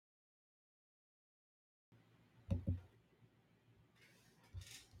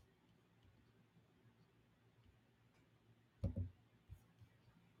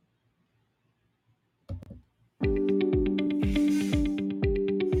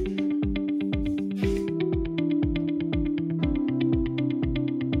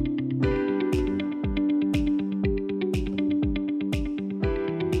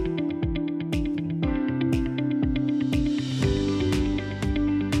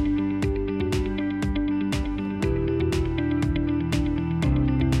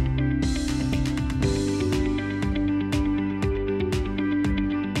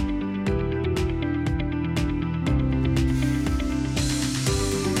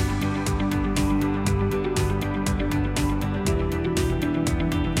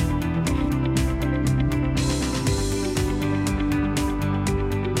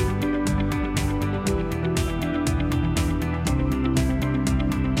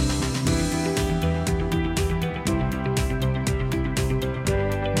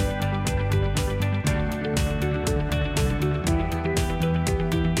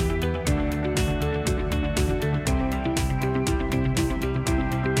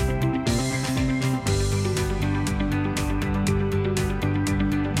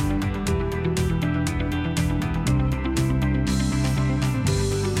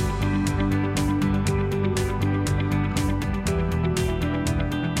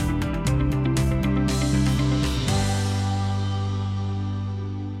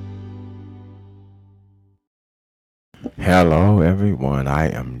Hello, everyone. I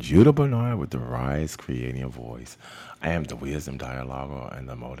am Judah Bernard with the Rise Creating a Voice. I am the wisdom dialoguer and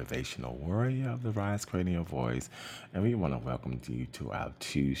the motivational warrior of the Rise Creating a Voice. And we want to welcome you to our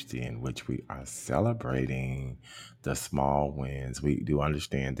Tuesday, in which we are celebrating the small wins. We do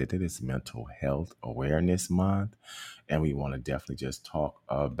understand that it is Mental Health Awareness Month, and we want to definitely just talk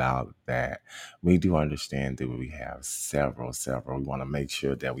about that. We do understand that we have several. We want to make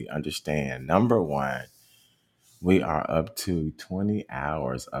sure that we understand number one, we are up to 20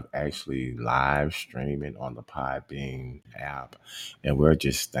 hours of actually live streaming on the Podbean app. And we're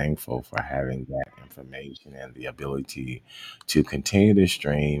just thankful for having that information and the ability to continue to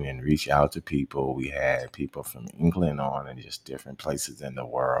stream and reach out to people. We had people from England on and just different places in the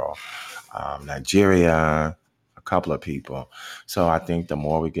world, Nigeria, a couple of people. So I think the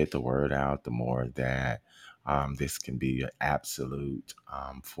more we get the word out, the more that this can be an absolute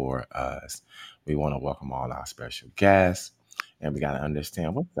for us. We want to welcome all our special guests, and we got to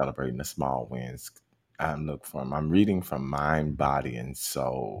understand we're celebrating the small wins. I'm reading from Mind, Body, and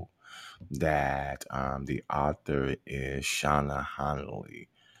Soul that the author is Shauna Hanley.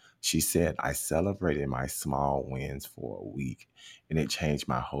 She said, I celebrated my small wins for a week and it changed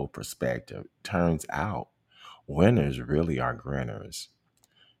my whole perspective. Turns out winners really are grinners.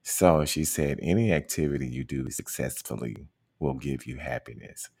 So she said, any activity you do successfully will give you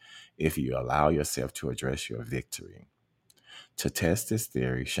happiness if you allow yourself to address your victory. To test this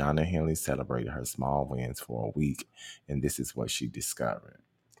theory, Shauna Henley celebrated her small wins for a week, and this is what she discovered.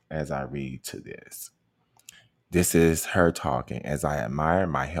 As I read to this is her talking. As I admire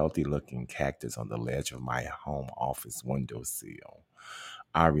my healthy looking cactus on the ledge of my home office windowsill,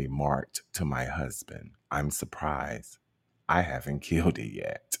 I remarked to my husband, I'm surprised I haven't killed it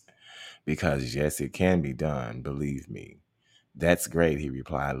yet. Because yes, it can be done, believe me. That's great, he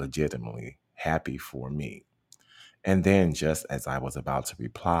replied, legitimately happy for me. And then, just as I was about to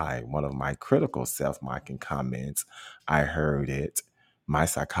reply, one of my critical self mocking comments, I heard it, my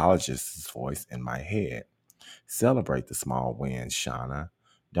psychologist's voice in my head. Celebrate the small wins, Shauna.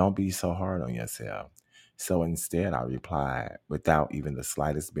 Don't be so hard on yourself. So instead, I replied, without even the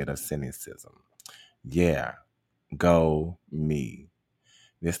slightest bit of cynicism, yeah, go me.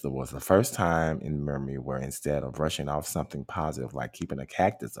 This was the first time in memory where instead of brushing off something positive like keeping a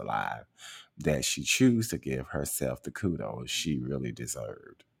cactus alive, that she chose to give herself the kudos she really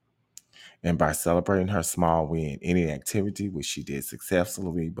deserved. And by celebrating her small win, any activity which she did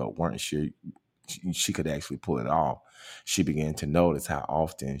successfully but weren't sure she could actually pull it off, she began to notice how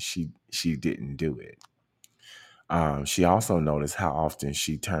often she didn't do it. She also noticed how often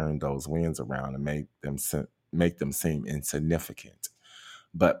she turned those wins around and make them seem insignificant.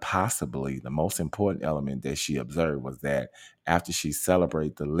 But possibly the most important element that she observed was that after she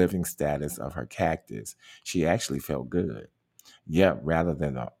celebrated the living status of her cactus, she actually felt good. Yet, rather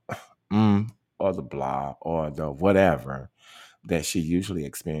than the or the blah or the whatever that she usually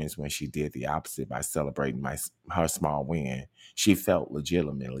experienced when she did the opposite by celebrating her small win, she felt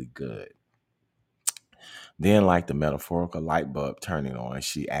legitimately good. Then, like the metaphorical light bulb turning on,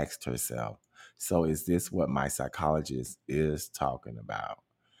 she asked herself, so is this what my psychologist is talking about?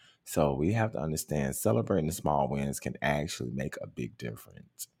 So we have to understand celebrating the small wins can actually make a big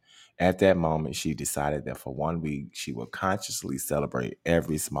difference. At that moment, she decided that for one week, she would consciously celebrate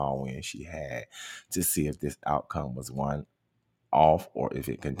every small win she had to see if this outcome was one off or if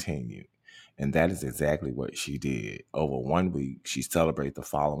it continued. And that is exactly what she did. Over one week, she celebrated the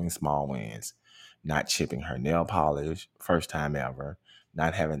following small wins: not chipping her nail polish, first time ever,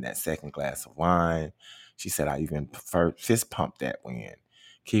 not having that second glass of wine. She said, I even fist pumped that win.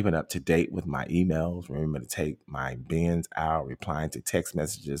 Keeping up to date with my emails, remember to take my bins out, replying to text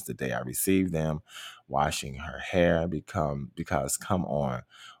messages the day I received them, washing her hair because come on,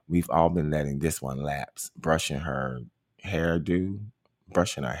 we've all been letting this one lapse, hairdo,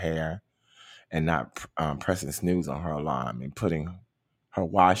 brushing her hair, and not pressing snooze on her alarm and putting her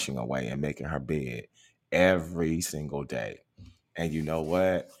washing away and making her bed every single day. And you know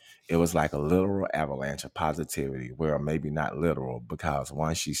what? It was like a literal avalanche of positivity, well, maybe not literal, because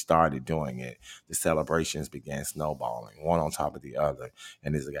once she started doing it, the celebrations began snowballing, one on top of the other.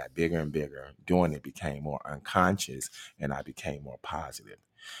 And as it got bigger and bigger, doing it became more unconscious, and I became more positive,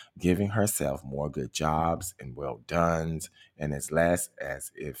 giving herself more good jobs and well dones, and as less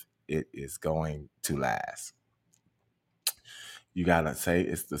as if it is going to last. You gotta say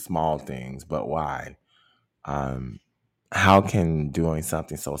it's the small things, but why? Um, how can doing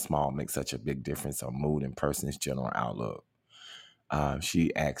something so small make such a big difference on mood and person's general outlook?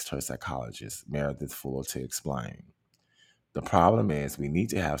 She asked her psychologist, Meredith Fuller, to explain. The problem is we need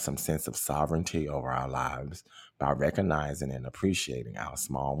to have some sense of sovereignty over our lives by recognizing and appreciating our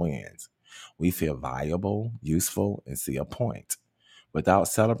small wins. We feel valuable, useful, and see a point. Without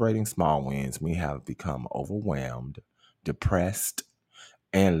celebrating small wins, we have become overwhelmed, depressed,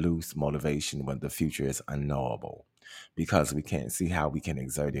 and lose motivation when the future is unknowable because we can't see how we can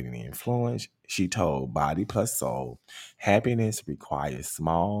exert any influence. She told Body Plus Soul, happiness requires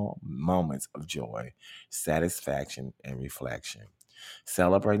small moments of joy, satisfaction, and reflection.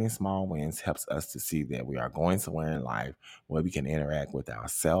 Celebrating small wins helps us to see that we are going somewhere in life where we can interact with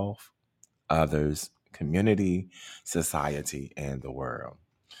ourselves, others, community, society, and the world.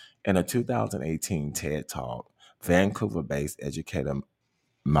 In a 2018 TED Talk, Vancouver based educator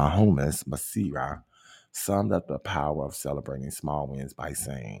Mahomes Masira summed up the power of celebrating small wins by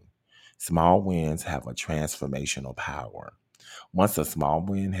saying, small wins have a transformational power. Once a small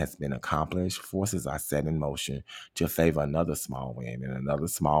win has been accomplished, forces are set in motion to favor another small win and another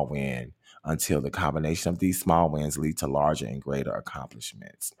small win until the combination of these small wins lead to larger and greater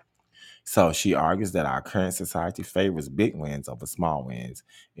accomplishments. So she argues that our current society favors big wins over small wins,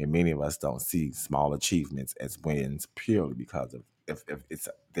 and many of us don't see small achievements as wins purely because of if it's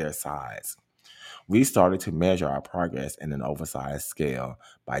their size. We started to measure our progress in an oversized scale.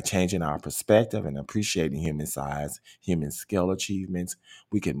 By changing our perspective and appreciating human size, human scale achievements,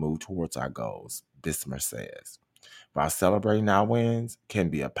 we can move towards our goals, Bismarck says. While celebrating our wins can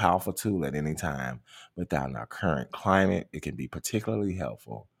be a powerful tool at any time, without our current climate, it can be particularly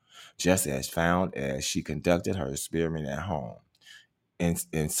helpful. Just as found as she conducted her experiment at home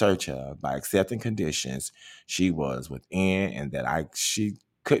in search of, by accepting conditions she was within and that she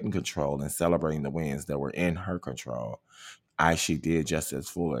couldn't control, and celebrating the wins that were in her control. She did just as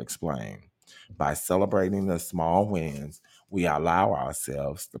Fuller explained. By celebrating the small wins, we allow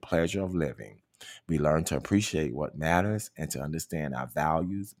ourselves the pleasure of living. We learn to appreciate what matters and to understand our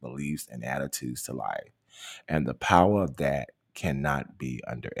values, beliefs, and attitudes to life. And the power of that cannot be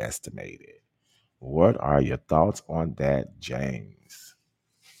underestimated. What are your thoughts on that, James?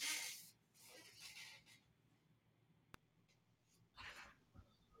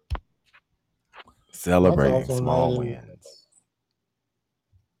 My thoughts Celebrating on that small is wins.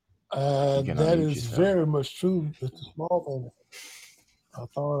 You can that unmute is yourself. very much true. It's a small thing. I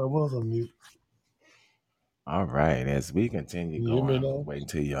thought I was on mute. All right. As we continue Can you hear going, me I'm now? waiting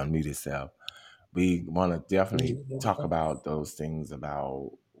until you unmute yourself. We want to definitely talk Okay. about those things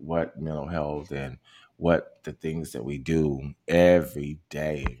about what mental health and what the things that we do every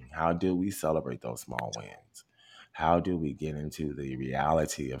day. How do we celebrate those small wins? How do we get into the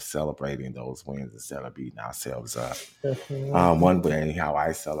reality of celebrating those wins instead of beating ourselves up? One way how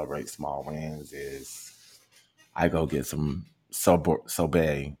I celebrate small wins is I go get some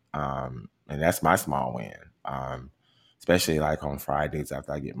sorbet, and that's my small win. Especially like on Fridays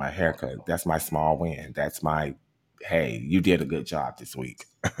after I get my haircut, that's my small win. That's my, hey, you did a good job this week.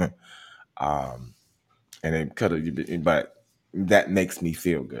 um, and it could have, but that makes me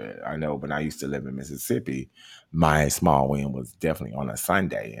feel good. I know when I used to live in Mississippi, my small win was definitely on a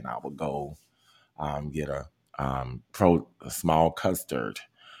Sunday, and I would go get a small custard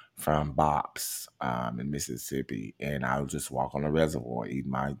from Bob's in Mississippi, and I would just walk on the reservoir, eat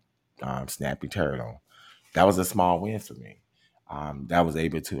my snappy turtle. That was a small win for me. That was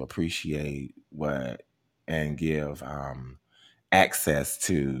able to appreciate what and give access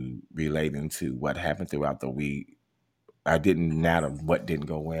to relating to what happened throughout the week. I didn't matter what didn't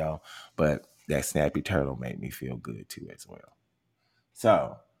go well, but that snappy turtle made me feel good too as well.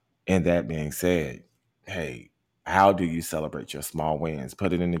 So, in that being said, hey, how do you celebrate your small wins?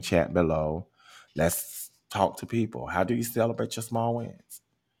 Put it in the chat below. Let's talk to people. How do you celebrate your small wins?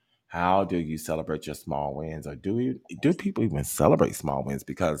 How do you celebrate your small wins? Or do people even celebrate small wins?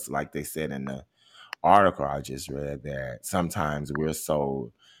 Because like they said in the article I just read, that sometimes we're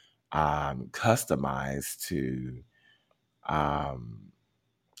so customized to um,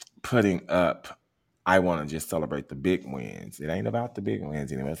 putting up, I want to just celebrate the big wins. It ain't about the big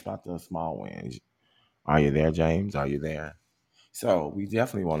wins anymore. It's about the small wins. Are you there, James? Are you there? So we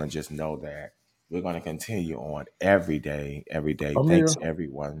definitely want to just know that we're going to continue on every day, every day. I'm here. Thanks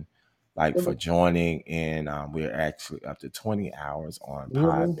everyone, like Hear me? for joining in. We're actually up to 20 hours on You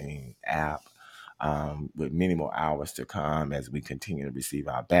hear me? Podbean app, with many more hours to come as we continue to receive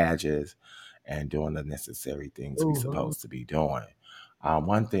our badges and doing the necessary things we're Oh, supposed to be doing.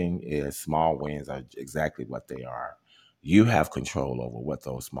 One thing is small wins are exactly what they are. You have control over what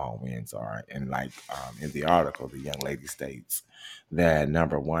those small wins are. And like in the article, the young lady states that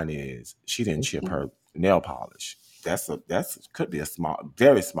number one is she didn't chip her nail polish. That's could be a small,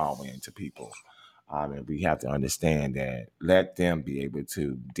 very small win to people. And we have to understand that, let them be able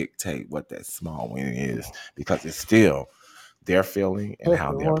to dictate what that small win is, because it's still their feeling and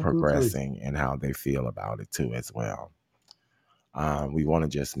how Testing they're one, two, three. progressing and how they feel about it too as well. We want to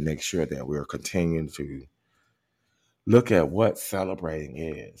just make sure that we're continuing to look at what celebrating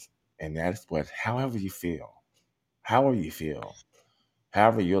is. And that's what, however you feel,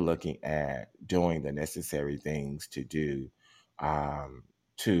 however you're looking at doing the necessary things to do,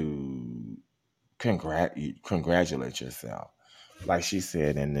 to congratulate yourself. Like she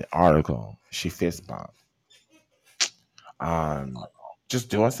said in the article, she fist bumped. Um, just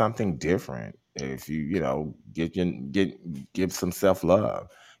doing something different. If give some self love,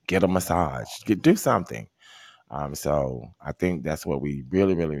 get a massage, do something. So I think that's what we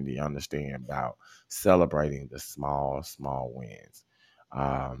really, really need to understand about celebrating the small, small wins.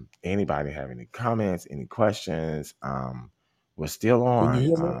 Anybody have any comments, any questions? We're still Can you on.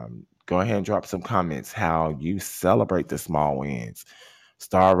 hear me? Go ahead and drop some comments how you celebrate the small wins.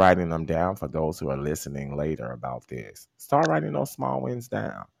 Start writing them down for those who are listening later about this. Start writing those small wins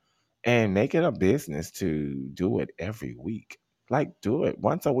down and make it a business to do it every week. Like, do it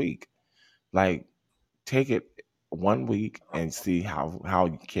once a week. Like, take it one week and see how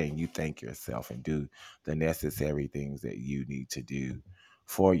can you thank yourself and do the necessary things that you need to do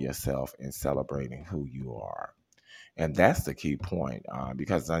for yourself in celebrating who you are. And that's the key point,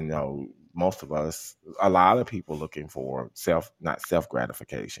 because I know most of us, a lot of people looking for not self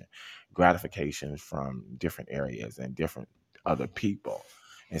gratification from different areas and different other people,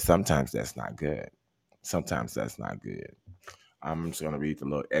 and sometimes that's not good. Sometimes that's not good. I'm just going to read the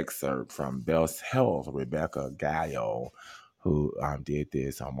little excerpt from Bell's Health, Rebecca Gallo, who did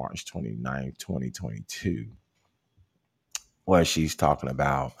this on March 29th, 2022, where she's talking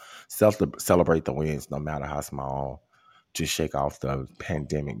about celebrate the wins, no matter how small, to shake off the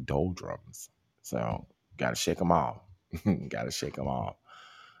pandemic doldrums. So, got to shake them off. Got to shake them off.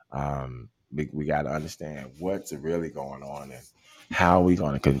 We got to understand what's really going on and how we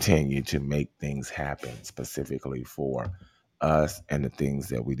going to continue to make things happen specifically for us and the things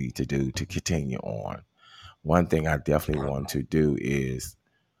that we need to do to continue on. One thing I definitely want to do is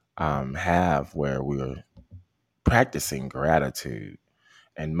have where we're practicing gratitude.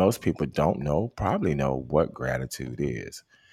 And most people don't know, probably know what gratitude is.